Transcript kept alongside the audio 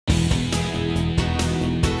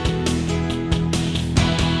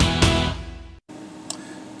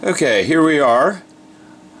Okay, here we are.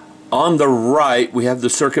 On the right, we have the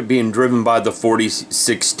circuit being driven by the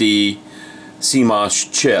 4060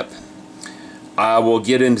 CMOS chip. I will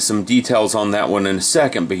get into some details on that one in a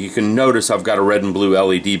second, but you can notice I've got a red and blue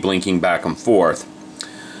LED blinking back and forth.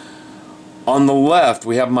 On the left,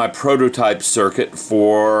 we have my prototype circuit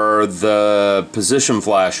for the position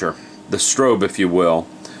flasher, the strobe if you will,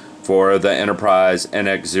 for the Enterprise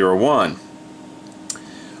NX01.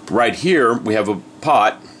 Right here, we have a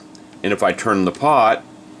pot, and if I turn the pot,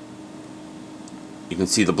 you can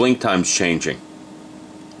see the blink time's changing,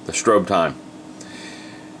 the strobe time.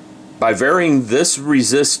 By varying this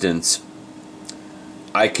resistance,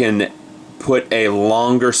 I can put a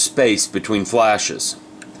longer space between flashes.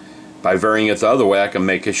 By varying it the other way, I can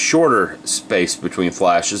make a shorter space between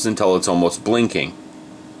flashes until it's almost blinking.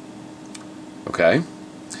 Okay?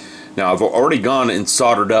 Now I've already gone and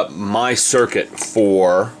soldered up my circuit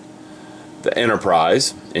for the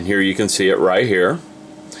Enterprise, and here you can see it right here.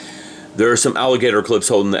 There are some alligator clips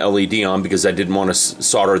holding the LED on because I didn't want to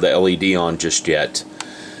solder the LED on just yet.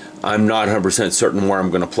 I'm not 100% certain where I'm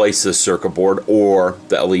going to place this circuit board or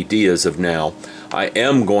the LED as of now. I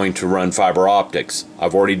am going to run fiber optics.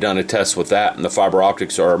 I've already done a test with that, and the fiber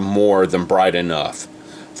optics are more than bright enough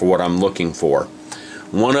for what I'm looking for.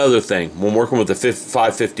 One other thing, when working with the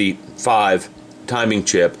 555 timing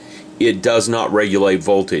chip, it does not regulate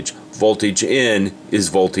voltage. Voltage in is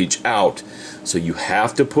voltage out. So you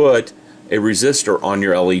have to put a resistor on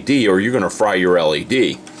your LED or you're going to fry your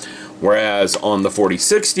LED. Whereas on the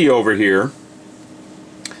 4060 over here,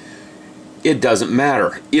 it doesn't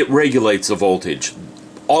matter. It regulates the voltage.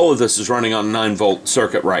 All of this is running on a 9-volt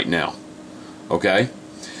circuit right now. Okay?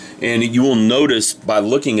 And you will notice by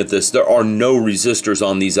looking at this, there are no resistors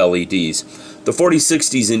on these LEDs. The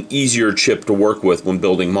 4060 is an easier chip to work with when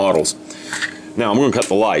building models. Now I'm going to cut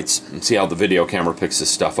the lights and see how the video camera picks this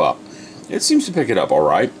stuff up. It seems to pick it up all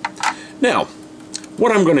right. Now,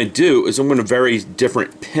 what I'm going to do is I'm going to vary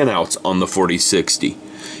different pinouts on the 4060.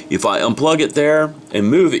 If I unplug it there and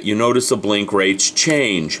move it, you notice the blink rates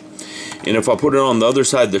change. And if I put it on the other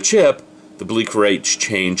side of the chip, the blink rates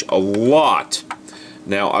change a lot.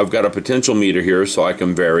 Now I've got a potential meter here so I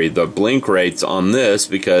can vary the blink rates on this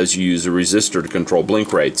because you use a resistor to control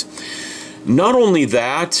blink rates. Not only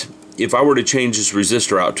that, if I were to change this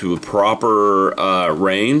resistor out to a proper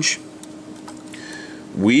range,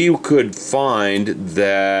 we could find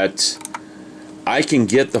that I can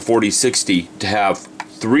get the 4060 to have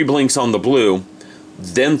 3 blinks on the blue,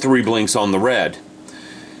 then 3 blinks on the red.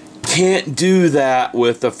 Can't do that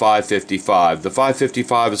with the 555. The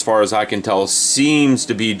 555, as far as I can tell, seems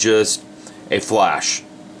to be just a flash.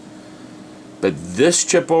 But this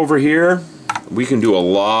chip over here, we can do a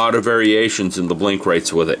lot of variations in the blink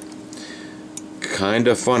rates with it. Kind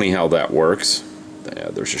of funny how that works. Yeah,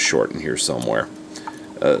 there's a short in here somewhere.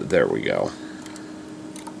 There we go.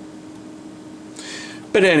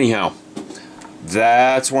 But anyhow,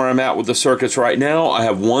 that's where I'm at with the circuits right now. I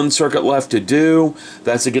have one circuit left to do.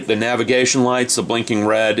 That's to get the navigation lights, the blinking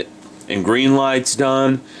red and green lights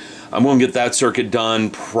done. I'm going to get that circuit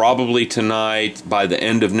done probably tonight, by the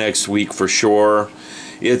end of next week for sure.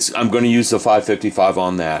 I'm going to use the 555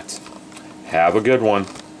 on that. Have a good one.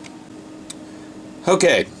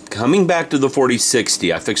 Okay, coming back to the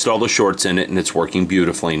 4060, I fixed all the shorts in it and it's working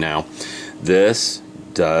beautifully now. This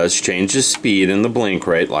does change the speed and the blink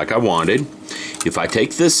rate like I wanted. If I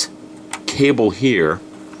take this cable here,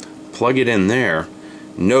 plug it in there,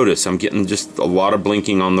 notice I'm getting just a lot of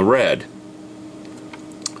blinking on the red.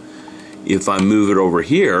 If I move it over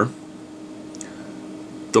here,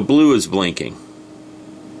 the blue is blinking,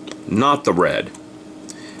 not the red.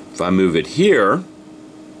 If I move it here,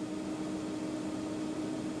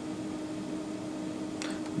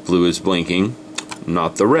 blue is blinking,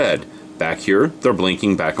 not the red. Back here, they're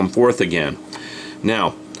blinking back and forth again.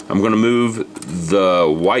 Now, I'm going to move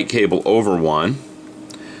the white cable over one.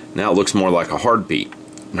 Now it looks more like a heartbeat.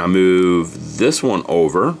 Now move this one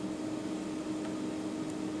over.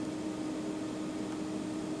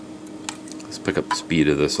 Let's pick up the speed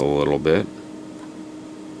of this a little bit.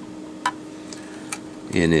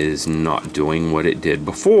 And it is not doing what it did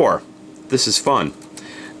before. This is fun.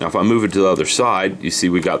 Now if I move it to the other side, you see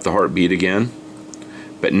we got the heartbeat again.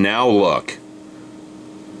 But now look.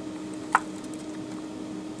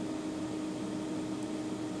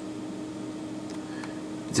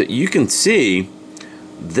 So you can see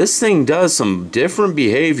this thing does some different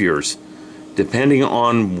behaviors depending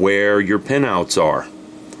on where your pinouts are.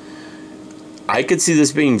 I could see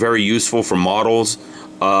this being very useful for models.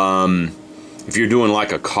 If you're doing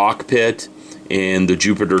like a cockpit in the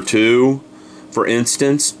Jupiter 2, for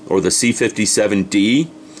instance, or the C-57D,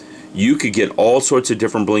 you could get all sorts of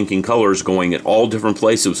different blinking colors going at all different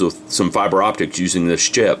places with some fiber optics using this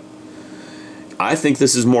chip. I think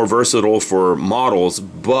this is more versatile for models,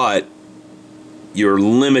 but you're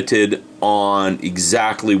limited on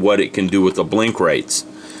exactly what it can do with the blink rates.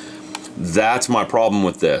 That's my problem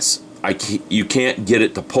with this. You can't get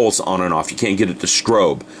it to pulse on and off. You can't get it to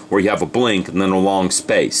strobe, where you have a blink and then a long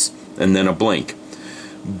space and then a blink.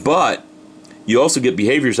 But you also get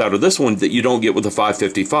behaviors out of this one that you don't get with the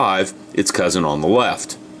 555, its cousin on the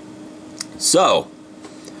left. So,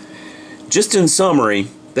 just in summary,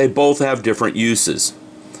 they both have different uses.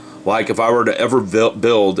 Like if I were to ever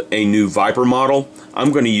build a new Viper model,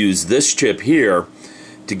 I'm going to use this chip here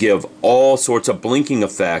to give all sorts of blinking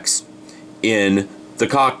effects in the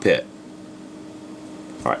cockpit.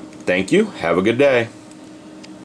 Alright, thank you. Have a good day.